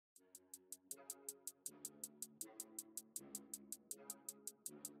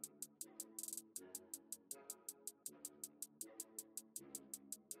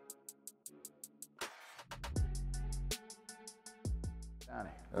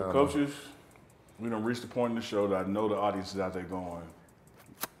The coaches, we done reached the point in the show that I know the audience is out there going,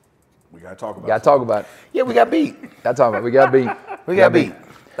 we got to talk about it. Got to talk about it. Yeah, we got beat. Got to talk about it. We got beat. We got beat.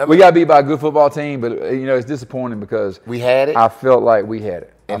 We got beat by a good football team, but it's disappointing because we had it. I felt like we had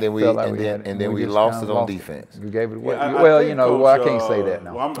it. And then we lost it on defense. We gave it away. Yeah, I can't say that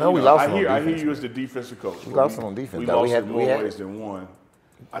now. Well, we lost it on I defense. hear you as the defensive coach. We lost it on defense. We lost it more ways than one.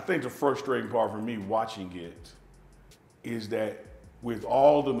 I think the frustrating part for me watching it is that with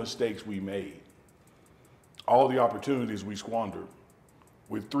all the mistakes we made, all the opportunities we squandered,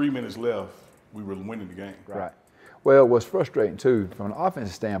 with 3 minutes left, we were winning the game. Right. Well, what's frustrating too, from an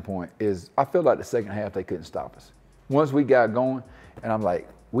offensive standpoint, is I feel like the second half they couldn't stop us. Once we got going, and I'm like,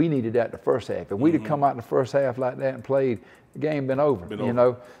 we needed that the first half. If we'd have come out in the first half like that and played, the game been over.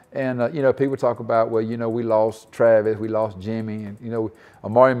 And people talk about, well, we lost Travis, we lost Jimmy, and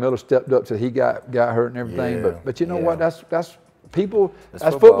Amari Miller stepped up till he got hurt and everything. Yeah, but you know what? That's people.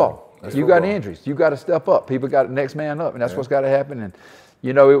 That's football. You got injuries. You got to step up. People got the next man up, and that's what's got to happen. And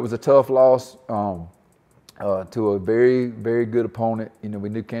it was a tough loss to a very, very good opponent. We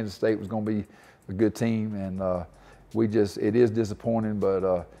knew Kansas State was going to be a good team, and it is disappointing, but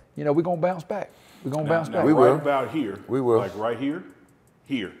we're going to bounce back. We're going to bounce back. We will. Right about here. We will. Like right here.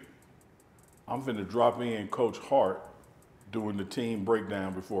 I'm finna drop in Coach Hart doing the team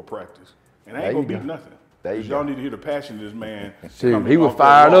breakdown before practice. And I ain't going to beat nothing. Because y'all need to hear the passion of this man. Shoot, he was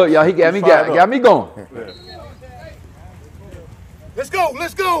fired up. Y'all, he got me going. Yeah. Let's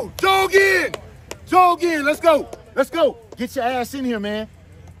go. Jog in. Let's go. Get your ass in here, man.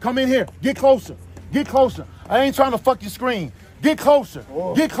 Come in here. Get closer. I ain't trying to fuck your screen. Get closer.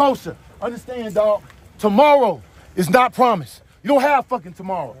 Understand, dog? Tomorrow is not promised. You don't have fucking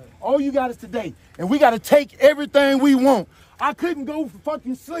tomorrow. All you got is today. And we got to take everything we want. I couldn't go for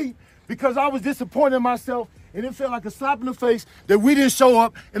fucking sleep because I was disappointed in myself, and it felt like a slap in the face that we didn't show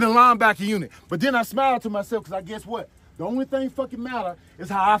up in the linebacker unit. But then I smiled to myself because I guess what? The only thing fucking matter is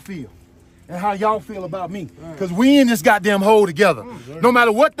how I feel and how y'all feel about me. Because we in this goddamn hole together. No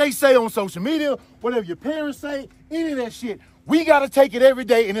matter what they say on social media, whatever your parents say, any of that shit, we got to take it every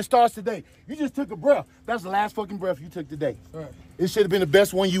day, and it starts today. You just took a breath. That's the last fucking breath you took today. It should have been the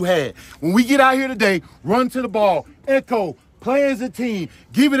best one you had. When we get out here today, run to the ball, echo, play as a team,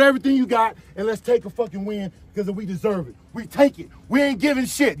 give it everything you got, and let's take a fucking win because we deserve it. We take it. We ain't giving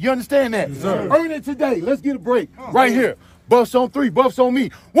shit. You understand that? Earn it today. Let's get a break right here. Buffs on 3, Buffs on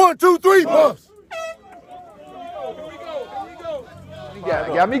me. 1, 2, 3, Buffs. He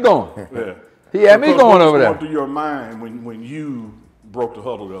got me going. Yeah. He had me going over there. What was going through your mind when you broke the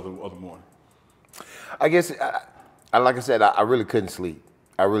huddle the other morning? I guess, like I said, I really couldn't sleep.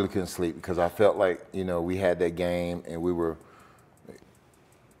 Because I felt like, we had that game and we were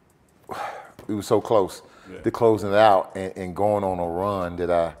so close to closing it out and going on a run that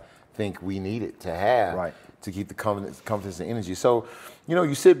I think we needed to have to keep the confidence and energy. So,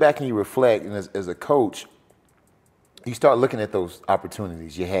 you sit back and you reflect, and as a coach, you start looking at those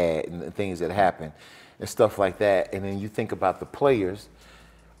opportunities you had and the things that happened and stuff like that. And then you think about the players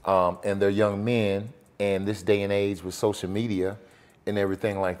and their young men and this day and age with social media and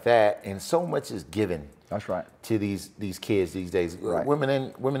everything like that. And so much is given. That's right. To these kids these days, women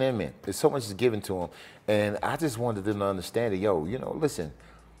and men. There's so much is given to them. And I just wanted them to understand that, listen,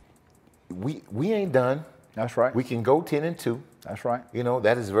 we ain't done. That's right. We can go 10-2. That's right.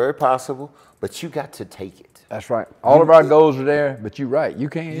 That is very possible, but you got to take it. That's right. All of our goals are there, but you're right. You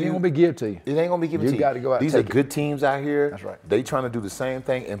can't. It ain't gonna be given to you. It ain't gonna be given to you. You got to go out. These are good teams out here. That's right. They trying to do the same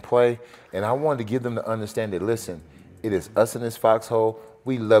thing and play. And I wanted to give them to understand that. Listen, it is us in this foxhole.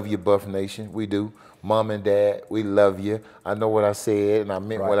 We love you, Buff Nation. We do. Mom and Dad, we love you. I know what I said, and I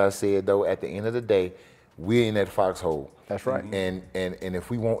meant what I said. Though at the end of the day, we're in that foxhole. That's right. And if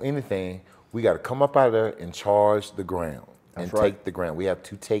we want anything, we got to come up out of there and charge the ground and take the ground. We have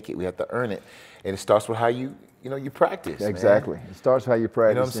to take it. We have to earn it. And it starts with how you practice. Exactly. Man. It starts with how you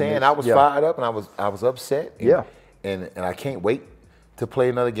practice. You know what I'm saying? I was fired up and I was upset. And I can't wait to play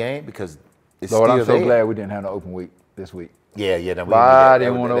another game because it's Lord, still I'm so there. glad we didn't have an open week this week. Yeah. No, I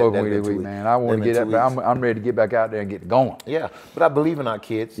didn't want to open week this week, man. I want to get up. I'm ready to get back out there and get going. Yeah, but I believe in our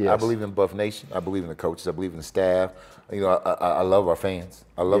kids. Yes. I believe in Buff Nation. I believe in the coaches. I believe in the staff. I love our fans.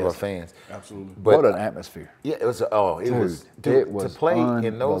 I love our fans. Absolutely. But what an atmosphere. Yeah, it was. It was to play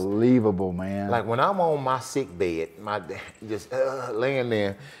in those. Unbelievable, man. Like when I'm on my sick bed, just laying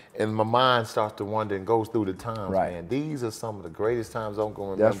there, and my mind starts to wander and goes through the times. Right. Man, these are some of the greatest times I'm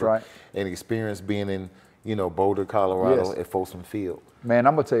going to remember. That's right. And experience being in, Boulder, Colorado, at Folsom Field. Man,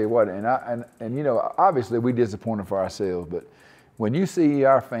 I'm gonna tell you what, and obviously we disappointed for ourselves, but when you see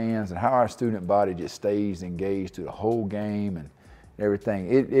our fans and how our student body just stays engaged through the whole game,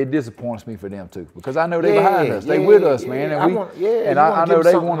 everything. It disappoints me for them too, because I know they're behind us. They with us, man, and I know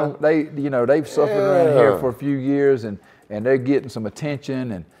they want to. They've suffered around here for a few years, and they're getting some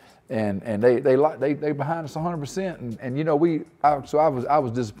attention, and they behind us 100%. And I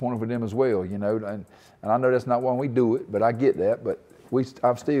was disappointed with them as well, and I know that's not why we do it, but I get that. But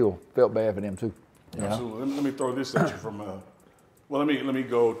I've still felt bad for them too. Absolutely. Let me throw this at you from. Well, let me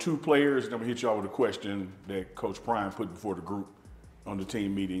go 2 players, and then we hit y'all with a question that Coach Prime put before the group on the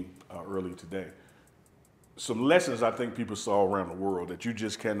team meeting earlier today. Some lessons I think people saw around the world that you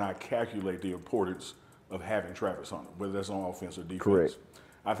just cannot calculate the importance of having Travis Hunter, whether that's on offense or defense. Correct.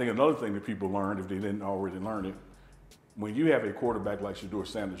 I think another thing that people learned, if they didn't already learn it, when you have a quarterback like Shedeur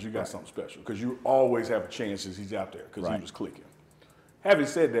Sanders, you got something special, because you always have a chance as he's out there, because he was clicking. Having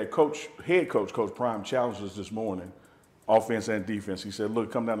said that, head coach Prime challenged us this morning, offense and defense. He said,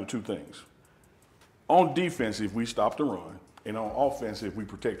 look, come down to 2 things. On defense, if we stop the run, and on offense, if we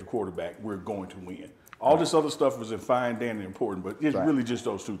protect the quarterback, we're going to win. All this other stuff was fine, dandy, and important, but it's really just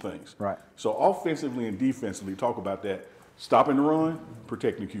those 2 things. Right. So offensively and defensively, talk about that. Stopping the run,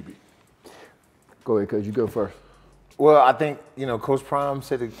 protecting the QB. Go ahead, Coach. You go first. Well, I think, Coach Prime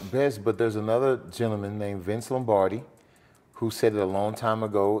said it best, but there's another gentleman named Vince Lombardi who said it a long time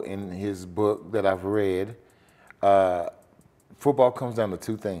ago in his book that I've read. Football comes down to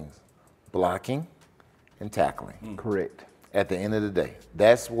 2 things, blocking and tackling. Correct. At the end of the day,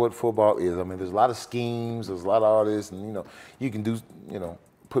 that's what football is. I mean, there's a lot of schemes, there's a lot of all this, and you can do,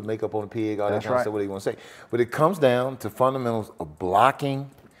 put makeup on a pig, all that kind of stuff, whatever you want to say. But it comes down to fundamentals of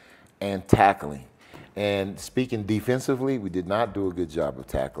blocking and tackling. And speaking defensively, we did not do a good job of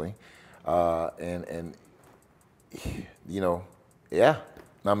tackling. I mean,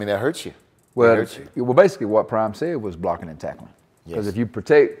 that hurts you. Well, basically what Prime said was blocking and tackling. Because if you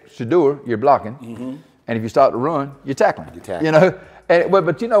protect Shedeur, you're blocking. And if you start to run, you're tackling.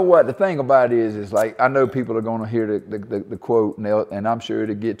 But you know what? The thing about it is like, I know people are going to hear the quote, and I'm sure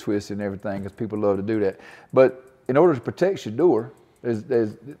it'll get twisted and everything, because people love to do that. But in order to protect Shedeur,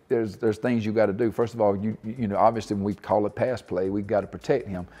 there's things you got to do. First of all, obviously when we call it pass play, we've got to protect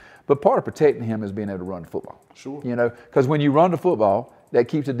him. But part of protecting him is being able to run the football. Sure. Because when you run the football, that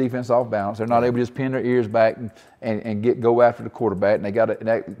keeps the defense off balance. They're not able to just pin their ears back and go after the quarterback. And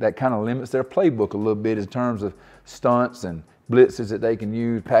that kind of limits their playbook a little bit in terms of stunts and blitzes that they can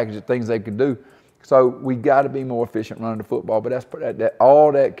use, packages, things they can do. So we got to be more efficient running the football. But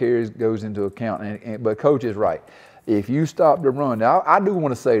all that goes into account. But Coach is right. If you stop the run, now I do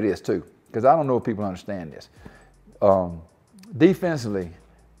want to say this too, because I don't know if people understand this. Defensively,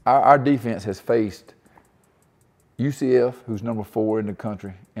 our defense has faced UCF, who's number 4 in the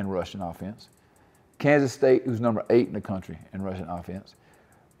country in rushing offense. Kansas State, who's number 8 in the country in rushing offense.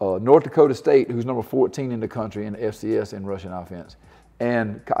 North Dakota State, who's number 14 in the country in the FCS in rushing offense.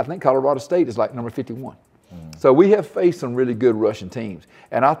 And I think Colorado State is like number 51. So we have faced some really good rushing teams.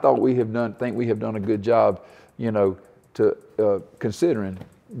 And I thought we have done a good job, considering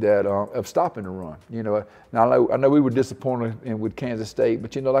that of stopping the run. Now I know we were disappointed with Kansas State,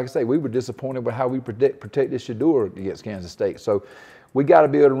 but like I say, we were disappointed with how we protected Shedeur against Kansas State. So we got to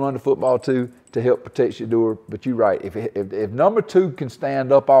be able to run the football too to help protect Shedeur. But you're right. If number 2 can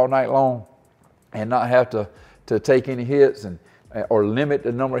stand up all night long and not have to take any hits or limit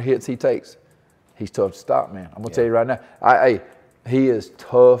the number of hits he takes, he's tough to stop, man. I'm gonna tell you right now. He is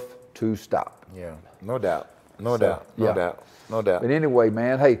tough to stop. Yeah, no doubt. No doubt. But anyway,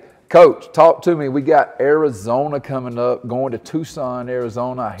 man, hey, Coach, talk to me. We got Arizona coming up, going to Tucson,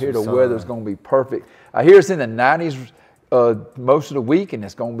 Arizona. I hear the weather's going to be perfect. I hear it's in the 90s most of the week, and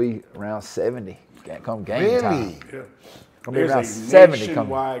it's going to be around 70 come game time. Really? Yeah. There's a 70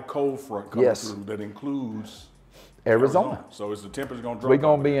 nationwide cold front coming through that includes Arizona. So the temperature's going to drop. We're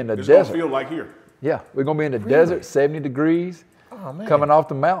going to be in the desert. It's going to feel like here. Yeah, we're going to be in the desert, 70 degrees, coming off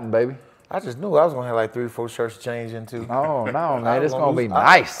the mountain, baby. I just knew I was going to have like 3 or 4 shirts to change into. Oh, no, man. It's going to be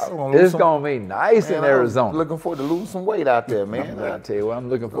nice. It's going to be nice in Arizona. I'm looking forward to losing some weight out there, man. I tell you what, I'm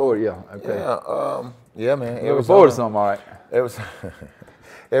looking forward. Yeah, okay. Yeah, man. Looking forward to something, all right.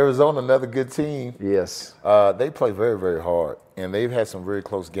 Arizona, another good team. Yes. They play very, very hard, and they've had some very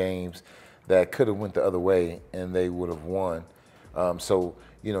close games that could have went the other way, and they would have won. So,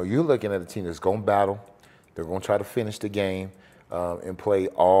 you're looking at a team that's going to battle. They're going to try to finish the game and play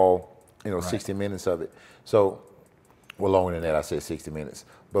all 60 minutes of it. So, well, longer than that. I said 60 minutes,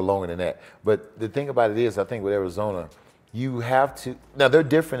 but longer than that. But the thing about it is, I think with Arizona, you have to. Now they're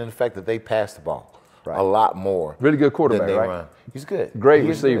different in the fact that they pass the ball a lot more. Really good quarterback, than they right? Run. He's good. Great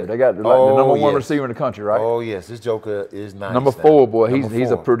receiver. Good. They got the number 1 receiver in the country, right? Oh yes, this joker is nice. Number 4, boy.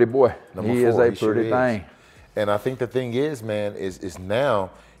 He's a pretty boy. He is a pretty thing. And I think the thing is, man, is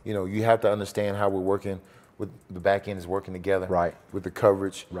now, you know, you have to understand how we're working with the back end is working together. Right. With the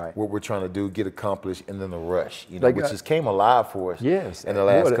coverage. Right. What we're trying to do, get accomplished, and then the rush, you know, which just came alive for us in the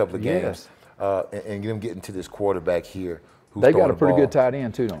last couple of games. And them getting to this quarterback here. They got a pretty good tight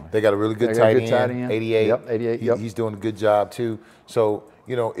end too, don't they? They got a really good tight end. 88. Yep, 88. Yep. He's doing a good job too. So,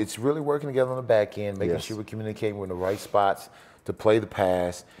 you know, it's really working together on the back end, making sure we're communicating with the right spots to play the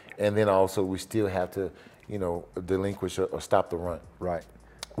pass. And then also we still have to, you know, delinquish or stop the run. Right.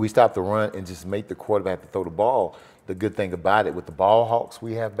 We stop the run and just make the quarterback to throw the ball. The good thing about it with the ball hawks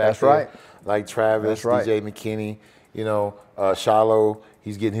we have back there, like Travis, DJ McKinney, you know, Shiloh,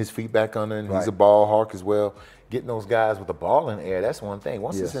 he's getting his feet back under, and he's a ball hawk as well. Getting those guys with the ball in the air, that's one thing.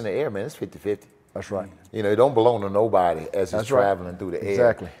 Once it's in the air, man, it's 50-50. That's right. You know, it don't belong to nobody as it's traveling through the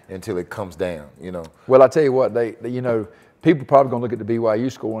air until it comes down, you know. Well, I tell you what, they you know, people probably going to look at the BYU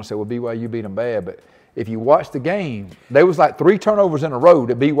score and say, well, BYU beat them bad. But if you watch the game, there was like 3 turnovers in a row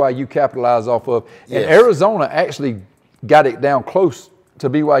that BYU capitalized off of. And Arizona actually got it down close to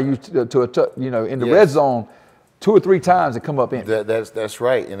BYU you know, in the red zone 2 or 3 times to come up in. That's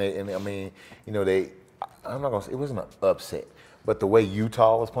right. And I mean, you know, I'm not going to say it wasn't an upset, but the way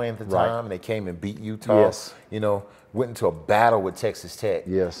Utah was playing at the time, and they came and beat Utah, you know, went into a battle with Texas Tech.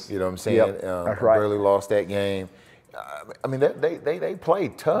 Yes. You know what I'm saying? That's right. Barely lost that game. I mean, they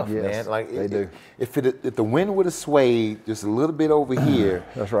played tough, man. Like they do. If the wind would have swayed just a little bit over here,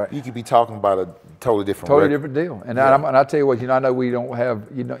 that's right, you could be talking about a totally different different deal. And I tell you what, you know, I know we don't have,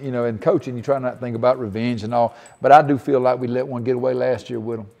 you know, in coaching, you try not to think about revenge and all, but I do feel like we let one get away last year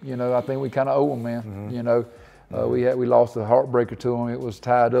with them. You know, I think we kind of owe them, man. You know, we lost a heartbreaker to them. It was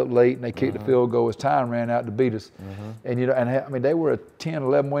tied up late, and they kicked the field goal as time ran out to beat us. And you know, and I mean, they were a 10,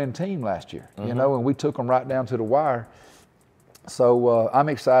 11 win team last year. You know, and we took them right down to the wire. So I'm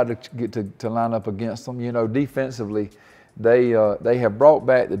excited to get to line up against them. You know, defensively, they have brought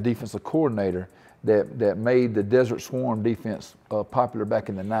back the defensive coordinator that made the Desert Swarm defense popular back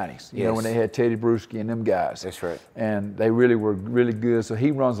in the 90s. You know, when they had Teddy Bruschi and them guys. That's right. And they really were really good. So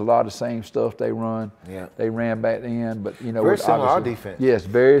he runs a lot of the same stuff they run. Yeah. They ran back then, but you know, very similar to our defense. Yes,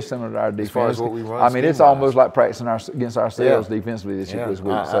 very similar to our defense. As far as what we run. I mean, it's almost like practicing against ourselves defensively this year.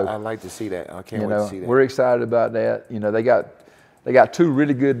 So I like to see that. I can't wait to see that. We're excited about that. You know, they got 2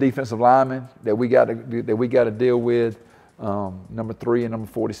 really good defensive linemen that we got to deal with. Number 3 and number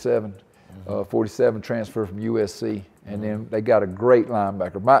 47. 47 transfer from USC, and then they got a great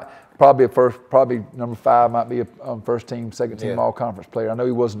linebacker. Probably number 5 might be a first team, second team all conference player. I know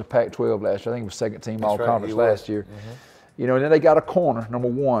he wasn't the Pac-12 last year. I think he was second team all conference last year. You know, and then they got a corner, number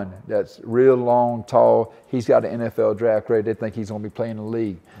 1, that's real long, tall. He's got an NFL draft grade. They think he's going to be playing in the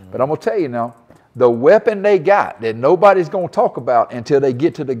league. But I'm going to tell you now, the weapon they got that nobody's going to talk about until they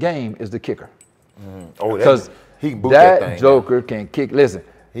get to the game is the kicker. Oh, because he can boot that joker can kick. Listen.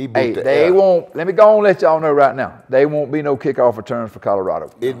 They won't. Let me go on and let y'all know right now. They won't be no kickoff returns for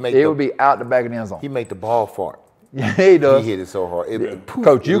Colorado. It will be out the back of the end zone. He make the ball fart. Yeah, he does. He hit it so hard.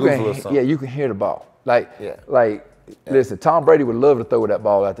 Coach, you can hear the ball. Listen, Tom Brady would love to throw that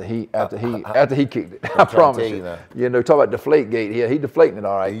ball after he kicked it. I promise you. You know, talk about Deflategate. Yeah, he deflating it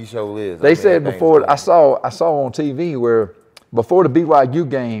all right. He sure is. They said before I saw on TV where before the BYU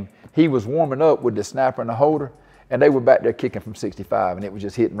game he was warming up with the snapper and the holder. And they were back there kicking from 65, and it was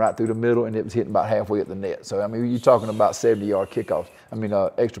just hitting right through the middle, and it was hitting about halfway at the net. So, I mean, you're talking about 70-yard kickoffs. I mean,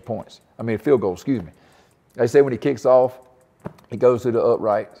 extra points. I mean, field goals, excuse me. They say when he kicks off, he goes to the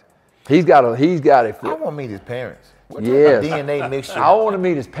uprights. He's got it. I want to meet his parents. What type of DNA mixture? I want to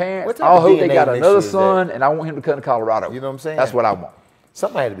meet his parents. I hope they got another son, and I want him to come to Colorado. You know what I'm saying? That's what I want.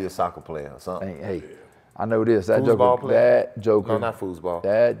 Somebody had to be a soccer player or something. Hey, I know this. That foosball joker. That joker. No, not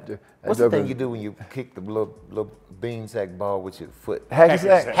foosball. What's the thing you do when you kick the little bean sack ball with your foot? Hacky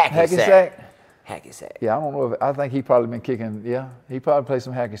sack. Hacky sack. Yeah, I don't know I think he probably been kicking. Yeah, he probably plays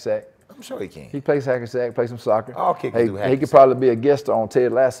some hacky sack. I'm sure he can. He plays hacky sack, plays some soccer. All kickers do hacky sack. He could probably be a guest on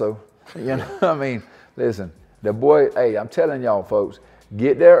Ted Lasso. You know, I mean, listen, the boy. Hey, I'm telling y'all, folks,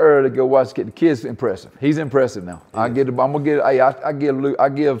 get there early. Go watch. Get the kid's impressive. He's impressive now. I give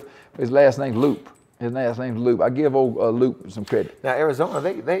his last name Loop. His last name's Loop. I give old Loop some credit. Now Arizona,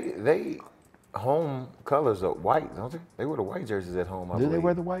 they home colors are white, don't they? They wear the white jerseys at home. Do they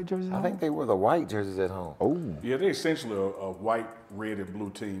wear the white jerseys at home? I think they wear the white jerseys at home. Oh. Yeah, they're essentially a white, red, and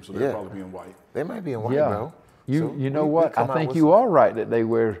blue team, so they'll probably be in white. They might be in white, bro. You know what? I think you are right that they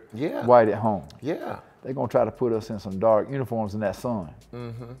wear white at home. Yeah. They're gonna try to put us in some dark uniforms in that sun.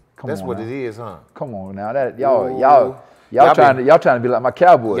 That's what it is, huh? Come on now, y'all trying to be like my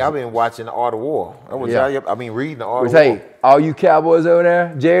Cowboys. Y'all been watching the Art of War. That was reading the Art of War. Hey, all you Cowboys over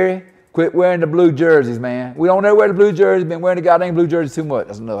there, Jerry, Quit wearing the blue jerseys, man. We don't ever wear the blue jerseys. Been wearing the goddamn blue jerseys too much.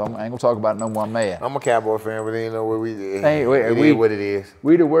 That's enough. I ain't gonna talk about it no more. I'm mad. I'm a Cowboy fan, but ain't know where we. It we is what it is.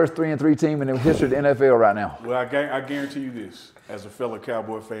 We the worst 3-3 team in the history of the NFL right now. Well, I guarantee you this: as a fellow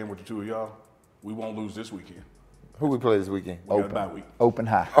Cowboy fan with the two of y'all, we won't lose this weekend. Who we play this weekend? We got a bye week. Open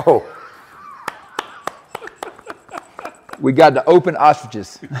high. Oh, We got the open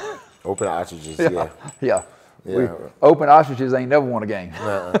ostriches. open ostriches. Yeah. Yeah. Yeah. Open ostriches ain't never won a game.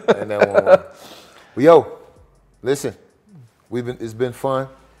 And that one. Well, yo, listen, it's been fun.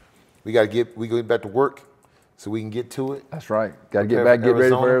 We go back to work so we can get to it. That's right. Got to get back, get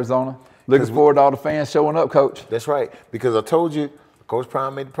ready for Arizona. Looking forward to all the fans showing up, Coach. That's right. Because I told you, Coach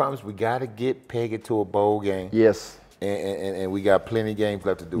Prime made the promise. We got to get Peggy to a bowl game. Yes. And we got plenty of games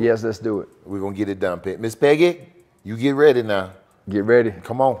left to do. Yes, let's do it. We're gonna get it done, Miss Peggy. You get ready now. Get ready.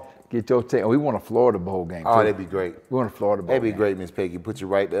 Come on. Get your team. We want a Florida bowl game. Oh, too. that'd be great. We want a Florida bowl That'd be game. great, Miss Peggy. Put you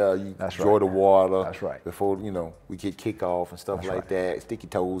right there. You That's enjoy right. the water. That's right. Before we get kick off and stuff That's like right. that. Stick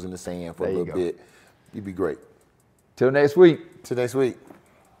your toes in the sand for There a you little go. bit. You'd be great. Till next week. Till next week.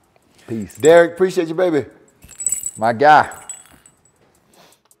 Peace. Derek, appreciate you, baby. My guy.